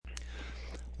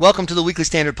Welcome to the Weekly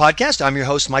Standard Podcast. I'm your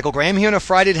host, Michael Graham, here on a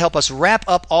Friday to help us wrap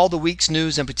up all the week's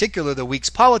news, in particular the week's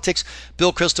politics.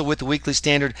 Bill Kristol with the Weekly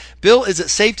Standard. Bill, is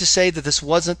it safe to say that this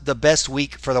wasn't the best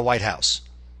week for the White House?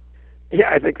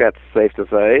 Yeah, I think that's safe to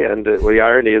say. And the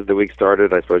irony is the week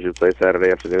started, I suppose you'd say,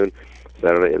 Saturday afternoon,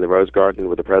 Saturday in the Rose Garden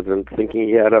with the president thinking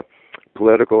he had a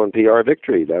political and PR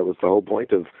victory. That was the whole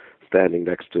point of standing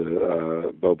next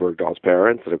to Bo Bergdahl's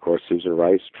parents, and of course Susan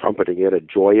Rice trumpeting it, a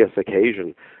joyous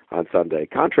occasion on Sunday.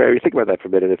 Contrary, think about that for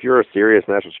a minute. If you're a serious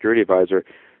national security advisor,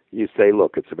 you say,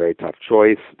 look, it's a very tough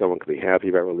choice. No one can be happy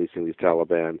about releasing these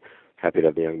Taliban. Happy to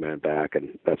have the young man back,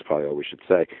 and that's probably all we should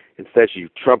say. Instead, she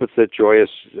trumpets it,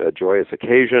 joyous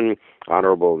occasion,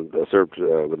 honorable, served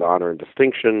with honor and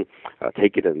distinction,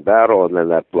 taken in battle, and then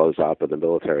that blows up, and the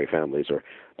military families are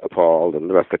appalled, and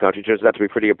the rest of the country turns out to be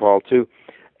pretty appalled too.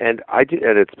 And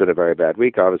it's been a very bad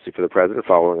week, obviously, for the president,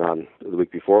 following on the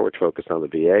week before, which focused on the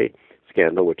VA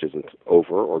scandal, which isn't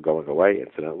over or going away,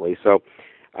 incidentally. So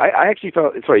I actually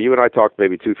felt, sorry, you and I talked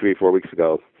maybe 2, 3, 4 weeks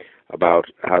ago about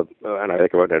how, and I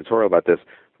think I wrote an editorial about this,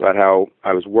 about how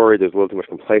I was worried there's a little too much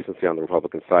complacency on the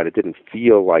Republican side. It didn't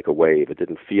feel like a wave. It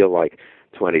didn't feel like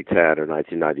 2010 or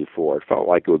 1994. It felt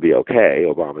like it would be okay.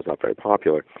 Obama's not very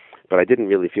popular. But I didn't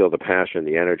really feel the passion,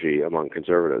 the energy among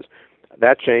conservatives.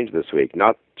 That changed this week,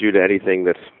 not due to anything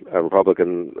that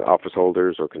Republican office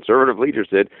holders or conservative leaders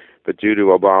did, but due to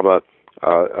Obama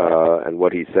and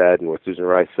what he said and what Susan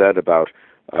Rice said about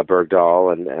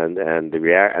Bergdahl, and then the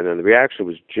reaction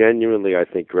was genuinely, I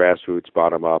think, grassroots,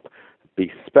 bottom up,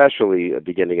 especially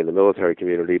beginning in the military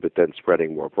community, but then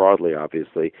spreading more broadly,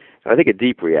 obviously. And I think a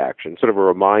deep reaction, sort of a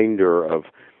reminder of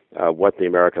what the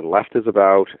American left is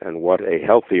about and what a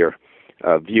healthier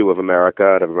view of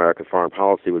America and of American foreign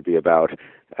policy would be about.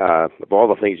 Of all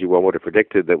the things one would have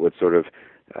predicted that would sort of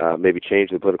maybe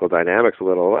change the political dynamics a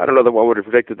little. I don't know that one would have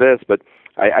predicted this, but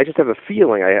I just have a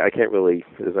feeling, I can't really,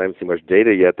 because I haven't seen much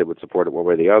data yet that would support it one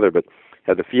way or the other, but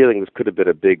have the feeling this could have been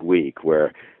a big week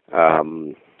where,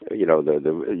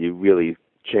 you really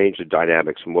change the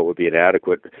dynamics from what would be an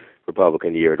adequate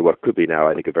Republican year to what could be now,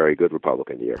 I think, a very good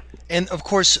Republican year. And of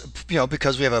course,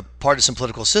 because we have a partisan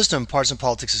political system, partisan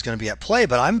politics is going to be at play,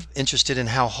 but I'm interested in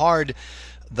how hard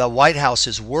the White House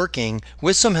is working,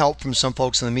 with some help from some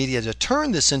folks in the media, to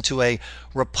turn this into a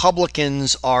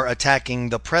Republicans are attacking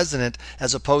the president,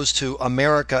 as opposed to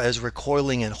America is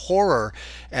recoiling in horror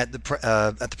at the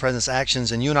president's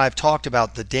actions. And you and I have talked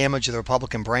about the damage of the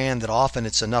Republican brand, that often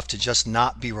it's enough to just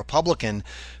not be Republican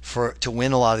to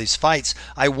win a lot of these fights.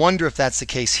 I wonder if that's the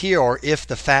case here, or if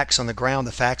the facts on the ground,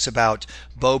 the facts about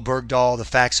Bo Bergdahl, the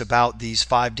facts about these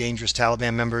 5 dangerous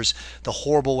Taliban members, the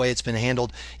horrible way it's been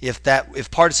handled, if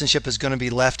partisanship is going to be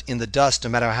left in the dust, no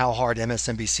matter how hard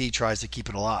MSNBC tries to keep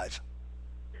it alive.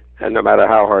 And no matter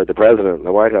how hard the president and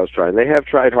the White House try, and they have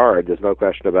tried hard, there's no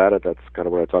question about it. That's kind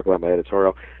of what I talk about in my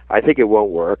editorial. I think it won't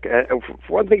work. And for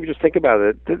one thing, if you just think about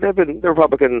it, there have been the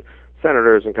Republican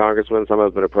senators and congressmen, some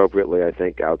have been appropriately, I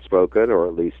think, outspoken, or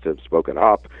at least have spoken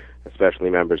up,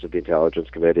 especially members of the Intelligence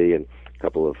Committee and a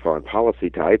couple of foreign policy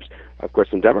types. Of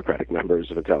course, some Democratic members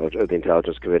of the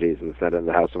Intelligence Committees in the Senate and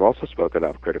the House have also spoken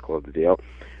up, critical of the deal.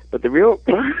 But the real,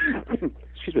 the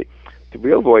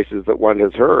real voices that one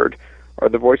has heard are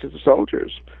the voices of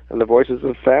soldiers and the voices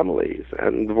of families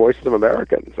and the voices of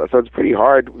Americans. So it's pretty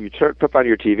hard. You put on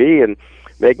your TV and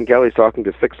Megyn Kelly's talking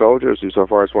to 6 soldiers who, so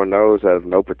far as one knows, have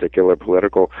no particular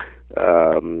political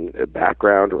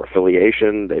background or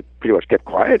affiliation. They pretty much kept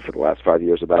quiet for the last 5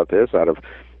 years about this out of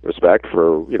respect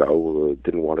for,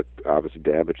 didn't want to obviously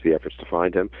damage the efforts to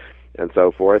find him and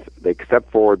so forth. They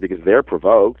step forward because they're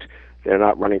provoked. They're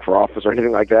not running for office or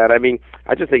anything like that. I mean,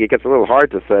 I just think it gets a little hard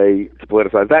to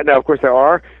politicize that. Now, of course, there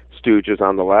are stooges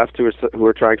on the left who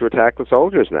are trying to attack the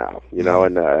soldiers now,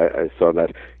 and I saw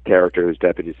that character who's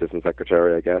Deputy Assistant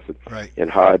Secretary, I guess, in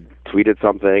HUD tweeted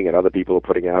something, and other people are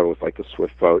putting out, it was like the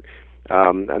Swift vote.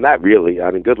 And that really,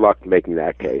 good luck making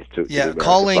that case to the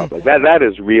public. That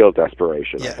is real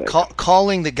desperation. Yeah,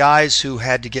 calling the guys who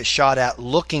had to get shot at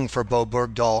looking for Bo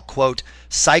Bergdahl, quote,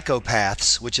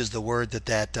 psychopaths, which is the word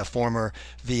that former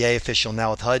VA official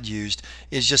now with HUD used,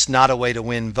 is just not a way to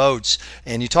win votes.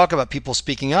 And you talk about people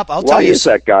speaking up. Why is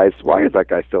that guy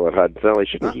still at HUD? Certainly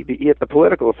shouldn't he be at the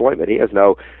political appointment? He has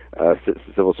no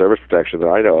civil service protection that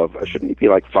I know of. Shouldn't he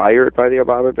be fired by the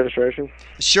Obama administration?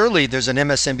 Surely there's an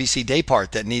MSNBC day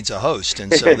part that needs a host,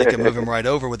 and so they can move him right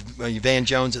over with Van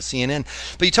Jones at CNN.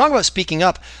 But you talk about speaking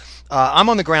up. I'm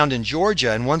on the ground in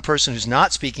Georgia, and one person who's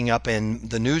not speaking up in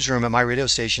the newsroom at my radio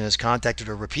station has contacted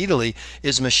her repeatedly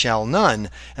is Michelle Nunn.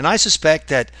 And I suspect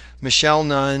that Michelle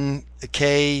Nunn,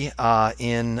 Kay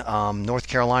in North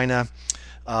Carolina,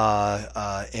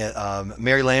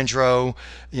 Mary Landrieu,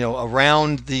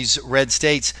 around these red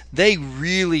states, they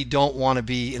really don't want to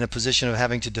be in a position of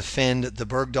having to defend the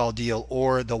Bergdahl deal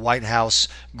or the White House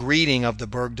greeting of the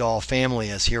Bergdahl family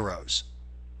as heroes.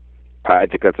 I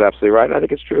think that's absolutely right. I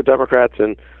think it's true of Democrats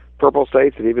in purple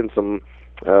states and even some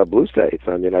blue states.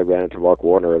 I mean, I ran into Mark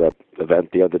Warner at an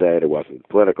event the other day, and it wasn't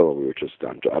political. We were just,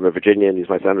 I'm a Virginian, he's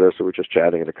my senator, so we were just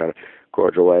chatting in a kind of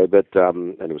cordial way, but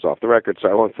and it was off the record, so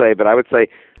I won't say, but I would say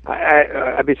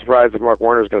I'd be surprised if Mark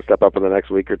Warner is going to step up in the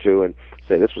next week or two and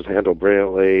say this was handled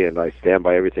brilliantly, and I stand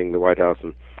by everything the White House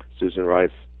and Susan Rice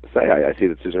say. I see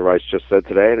that Susan Rice just said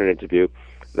today in an interview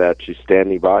that she's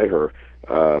standing by her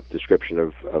description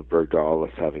of Bergdahl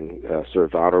as having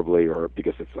served honorably, or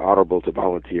because it's honorable to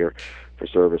volunteer for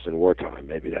service in wartime.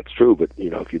 Maybe that's true, but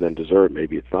if you then desert,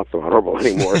 maybe it's not so honorable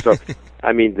anymore. So,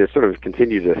 I mean, they sort of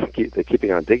continue to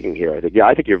keeping on digging here.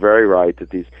 I think you're very right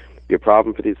that these be a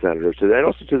problem for these senators, and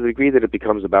also to the degree that it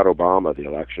becomes about Obama, the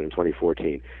election in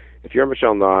 2014. If you're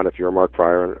Michelle Nunn, if you're Mark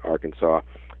Pryor in Arkansas,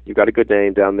 you've got a good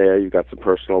name down there. You've got some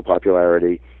personal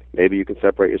popularity. Maybe you can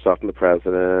separate yourself from the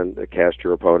president, cast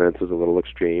your opponents as a little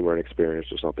extreme or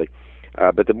inexperienced or something.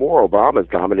 But the more Obama is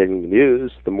dominating the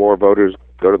news, the more voters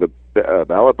go to the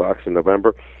ballot box in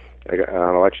November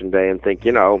on election day and think,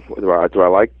 do I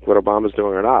like what Obama's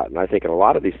doing or not? And I think in a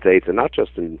lot of these states, and not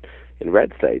just in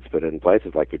red states, but in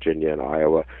places like Virginia and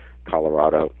Iowa,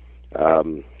 Colorado,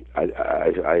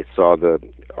 I saw the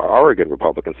Oregon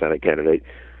Republican Senate candidate,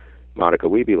 Monica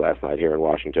Wiebe, last night here in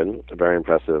Washington, a very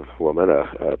impressive woman,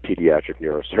 a pediatric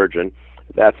neurosurgeon.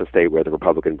 That's a state where the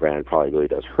Republican brand probably really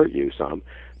does hurt you some.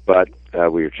 But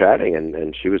we were chatting,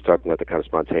 and she was talking about the kind of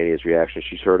spontaneous reaction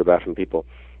she's heard about from people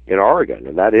in Oregon.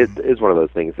 And that is one of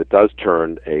those things that does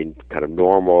turn a kind of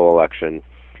normal election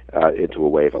into a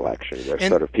wave election, where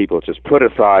sort of people just put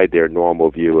aside their normal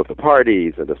view of the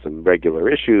parties and of some regular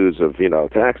issues of,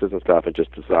 taxes and stuff, and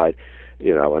just decide,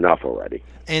 enough already.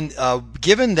 And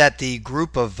given that the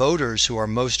group of voters who are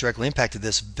most directly impacted,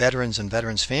 this veterans and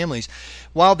veterans' families,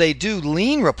 while they do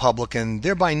lean Republican,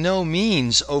 they're by no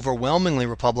means overwhelmingly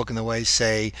Republican the way,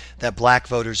 say, that black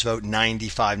voters vote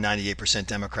 95, 98%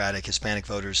 Democratic, Hispanic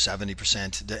voters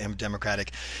 70% Democratic.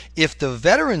 If the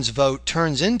veterans vote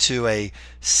turns into a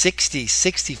 60,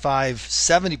 65,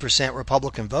 70%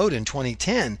 Republican vote in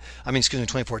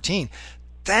 2014,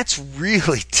 that's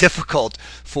really difficult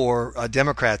for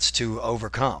Democrats to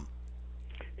overcome.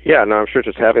 Yeah, no, I'm sure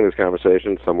just having this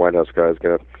conversation, some White House guy is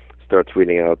going to start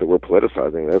tweeting out that we're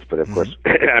politicizing this. But of course,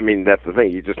 I mean, that's the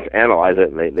thing. You just analyze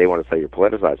it, and they want to say you're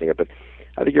politicizing it. But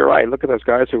I think you're right. Look at those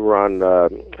guys who were on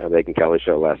Megyn Kelly's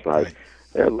show last night.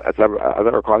 Right. As I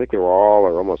recall, I think they were all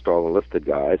or almost all enlisted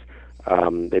guys.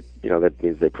 That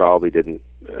means they probably didn't,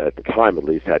 at the time at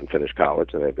least, hadn't finished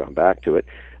college, and they've gone back to it.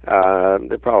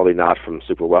 They're probably not from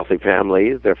super wealthy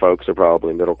families. Their folks are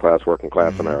probably middle class, working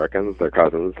class Americans. Their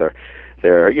cousins, their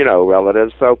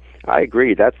relatives. So I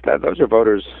agree. Those are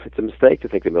voters. It's a mistake to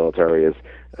think the military is.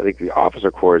 I think the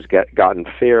officer corps has gotten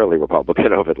fairly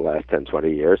Republican over the last 10,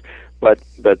 20 years. But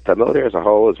the military as a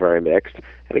whole is very mixed.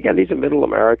 And again, these are middle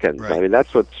Americans. Right. I mean,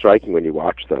 that's what's striking when you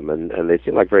watch them. And they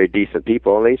seem like very decent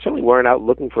people. And they certainly weren't out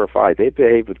looking for a fight. They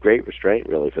behaved with great restraint,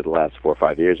 really, for the last 4 or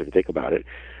 5 years, if you think about it.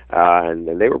 And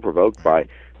they were provoked by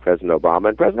President Obama.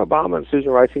 And President Obama and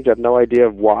Susan Rice seem to have no idea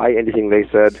of why anything they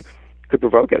said could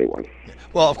provoke anyone.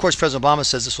 Well, of course, President Obama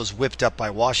says this was whipped up by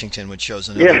Washington, which shows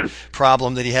another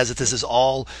problem that he has, that this is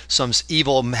all some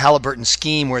evil Halliburton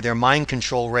scheme where their mind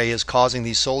control ray is causing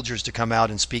these soldiers to come out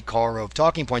and speak Karl Rove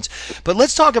talking points. But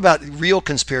let's talk about real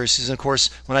conspiracies. And of course,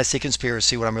 when I say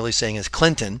conspiracy, what I'm really saying is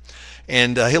Clinton.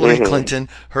 And Hillary Clinton,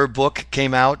 her book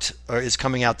came out, or is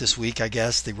coming out this week, I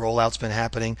guess. The rollout's been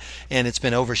happening, and it's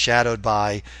been overshadowed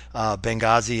by by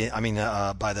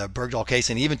the Bergdahl case,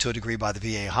 and even to a degree by the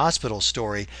VA hospital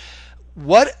story.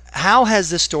 How has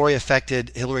this story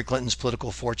affected Hillary Clinton's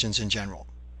political fortunes in general?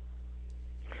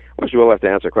 Well, she will have to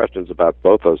answer questions about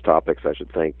both those topics, I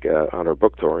should think, on her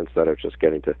book tour, instead of just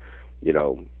getting to,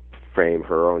 frame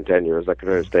her own tenure as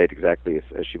Secretary of State exactly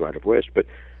as she might have wished. But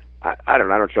I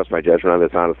don't trust my judgment on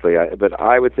this, honestly. But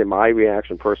I would say my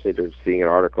reaction personally to seeing an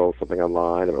article, something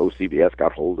online, of CBS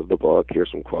got hold of the book,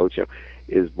 here's some quotes,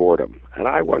 is boredom. And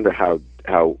I wonder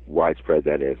how widespread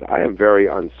that is. I am very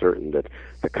uncertain that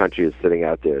the country is sitting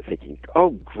out there thinking,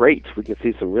 oh, great, we can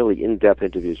see some really in-depth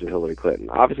interviews with Hillary Clinton.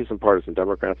 Obviously, some partisan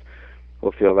Democrats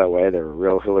will feel that way. There are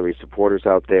real Hillary supporters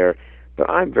out there.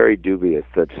 But I'm very dubious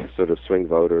that sort of swing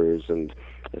voters and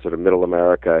sort of middle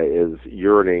America is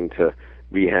yearning to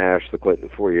rehash the Clinton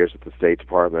 4 years at the State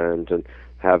Department and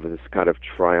have this kind of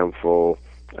triumphal,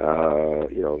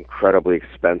 incredibly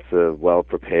expensive,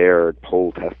 well-prepared,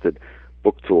 poll-tested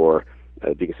book tour,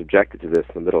 being subjected to this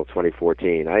in the middle of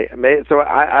 2014. I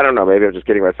don't know. Maybe I'm just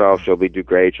kidding myself. She'll do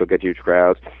great. She'll get huge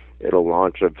crowds. It'll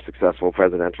launch a successful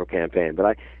presidential campaign. But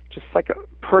I just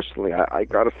personally, I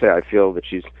got to say, I feel that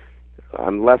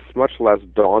I'm much less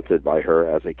daunted by her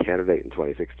as a candidate in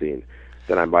 2016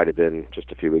 than I might have been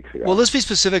just a few weeks ago. Well, let's be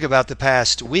specific about the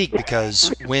past week,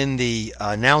 because when the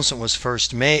announcement was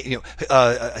first made,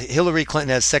 Hillary Clinton,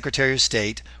 as Secretary of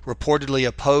State, reportedly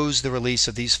opposed the release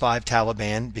of these 5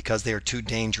 Taliban because they are too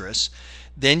dangerous.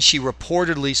 Then she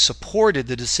reportedly supported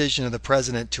the decision of the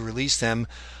president to release them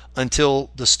until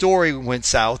the story went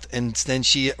south, and then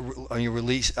she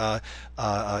released,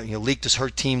 her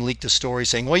team leaked a story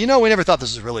saying, well, we never thought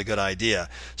this was a really good idea.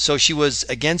 So she was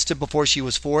against it before she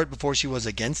was for it, before she was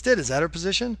against it. Is that her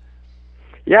position?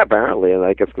 Yeah, apparently, and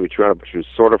I guess she was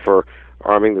sort of for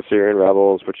arming the Syrian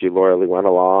rebels, but she loyally went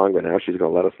along, but now she's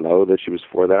going to let us know that she was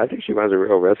for that. I think she runs a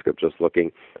real risk of just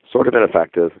looking sort of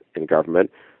ineffective in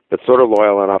government, but sort of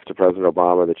loyal enough to President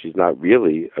Obama that she's not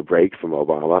really a break from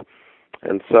Obama.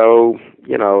 And so,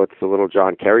 it's a little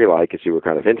John Kerry-like, as you were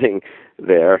kind of hinting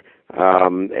there.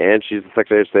 And she's the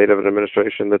Secretary of State of an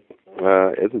administration that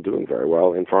isn't doing very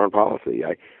well in foreign policy.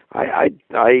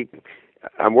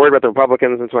 I'm worried about the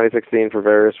Republicans in 2016 for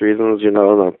various reasons.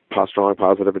 The strong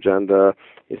positive agenda,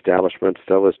 the establishment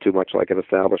still is too much like an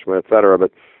establishment, et cetera.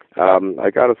 But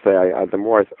I got to say,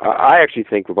 I actually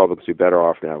think Republicans would be better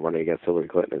off now running against Hillary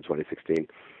Clinton in 2016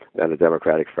 than a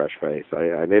Democratic fresh face.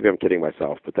 Maybe I'm kidding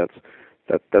myself, but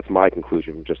that's my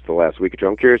conclusion from just the last week or two.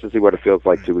 I'm curious to see what it feels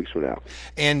like 2 weeks from now.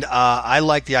 And I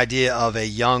like the idea of a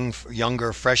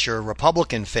younger, fresher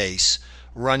Republican face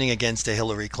running against a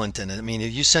Hillary Clinton. I mean,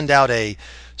 if you send out a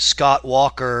Scott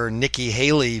Walker, Nikki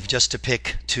Haley, just to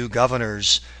pick 2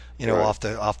 governors, right, off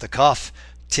the cuff,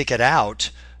 ticket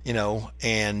out,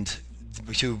 and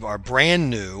who are brand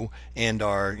new and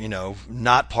are,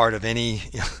 not part of any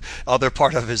other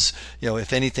part of his,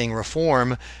 if anything,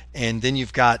 reform. And then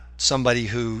you've got somebody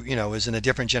who, is in a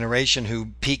different generation, who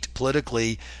peaked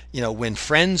politically, when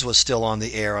Friends was still on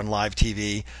the air on live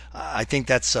TV. I think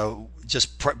that's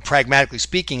just pragmatically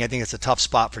speaking, I think it's a tough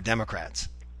spot for Democrats.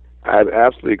 I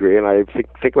absolutely agree. And I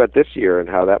think about this year and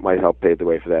how that might help pave the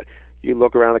way for that. You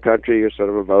look around the country, you're sort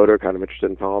of a voter, kind of interested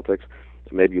in politics.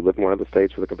 Maybe you live in one of the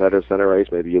states with a competitive Senate race.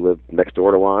 Maybe you live next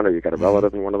door to one, or you've got a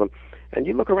relative in one of them. And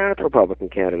you look around at the Republican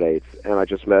candidates. And I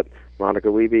just met Monica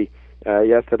Wiebe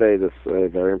yesterday, this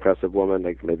very impressive woman,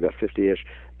 maybe about 50-ish.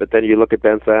 But then you look at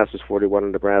Ben Sass, who's 41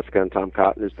 in Nebraska, and Tom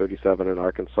Cotton, who's 37 in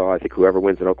Arkansas. I think whoever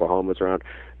wins in Oklahoma is around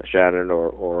Shannon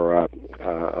or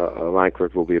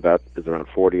Lankford is around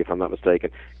 40, if I'm not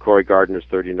mistaken. Cory Gardner's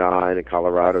 39 in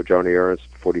Colorado. Joni Ernst,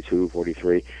 42,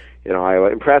 43. Iowa.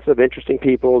 Impressive, interesting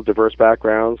people, diverse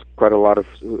backgrounds, quite a lot of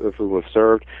whom have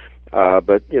served,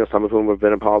 but some of whom have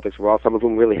been in politics for a while, some of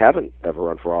whom really haven't ever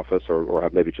run for office or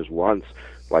have maybe just once,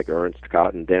 like Ernst,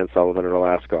 Cotton, Dan Sullivan in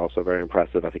Alaska, also very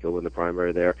impressive. I think he'll win the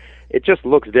primary there. It just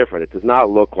looks different. It does not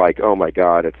look like, oh my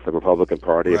God, it's the Republican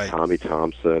Party of Tommy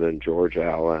Thompson and George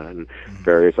Allen and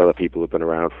various other people who've been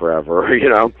around forever,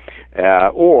 and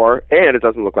it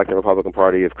doesn't look like the Republican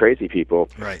Party of crazy people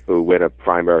who win a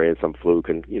primary in some fluke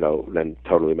and, then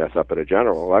totally mess up in a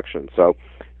general election. So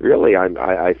really,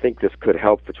 I think this could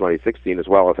help for 2016 as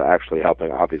well as actually helping,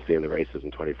 obviously, in the races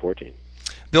in 2014.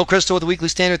 Bill Kristol with the Weekly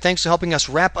Standard, thanks for helping us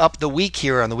wrap up the week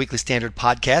here on the Weekly Standard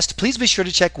podcast. Please be sure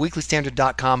to check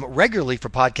weeklystandard.com regularly for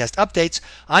podcast updates.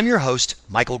 I'm your host,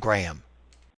 Michael Graham.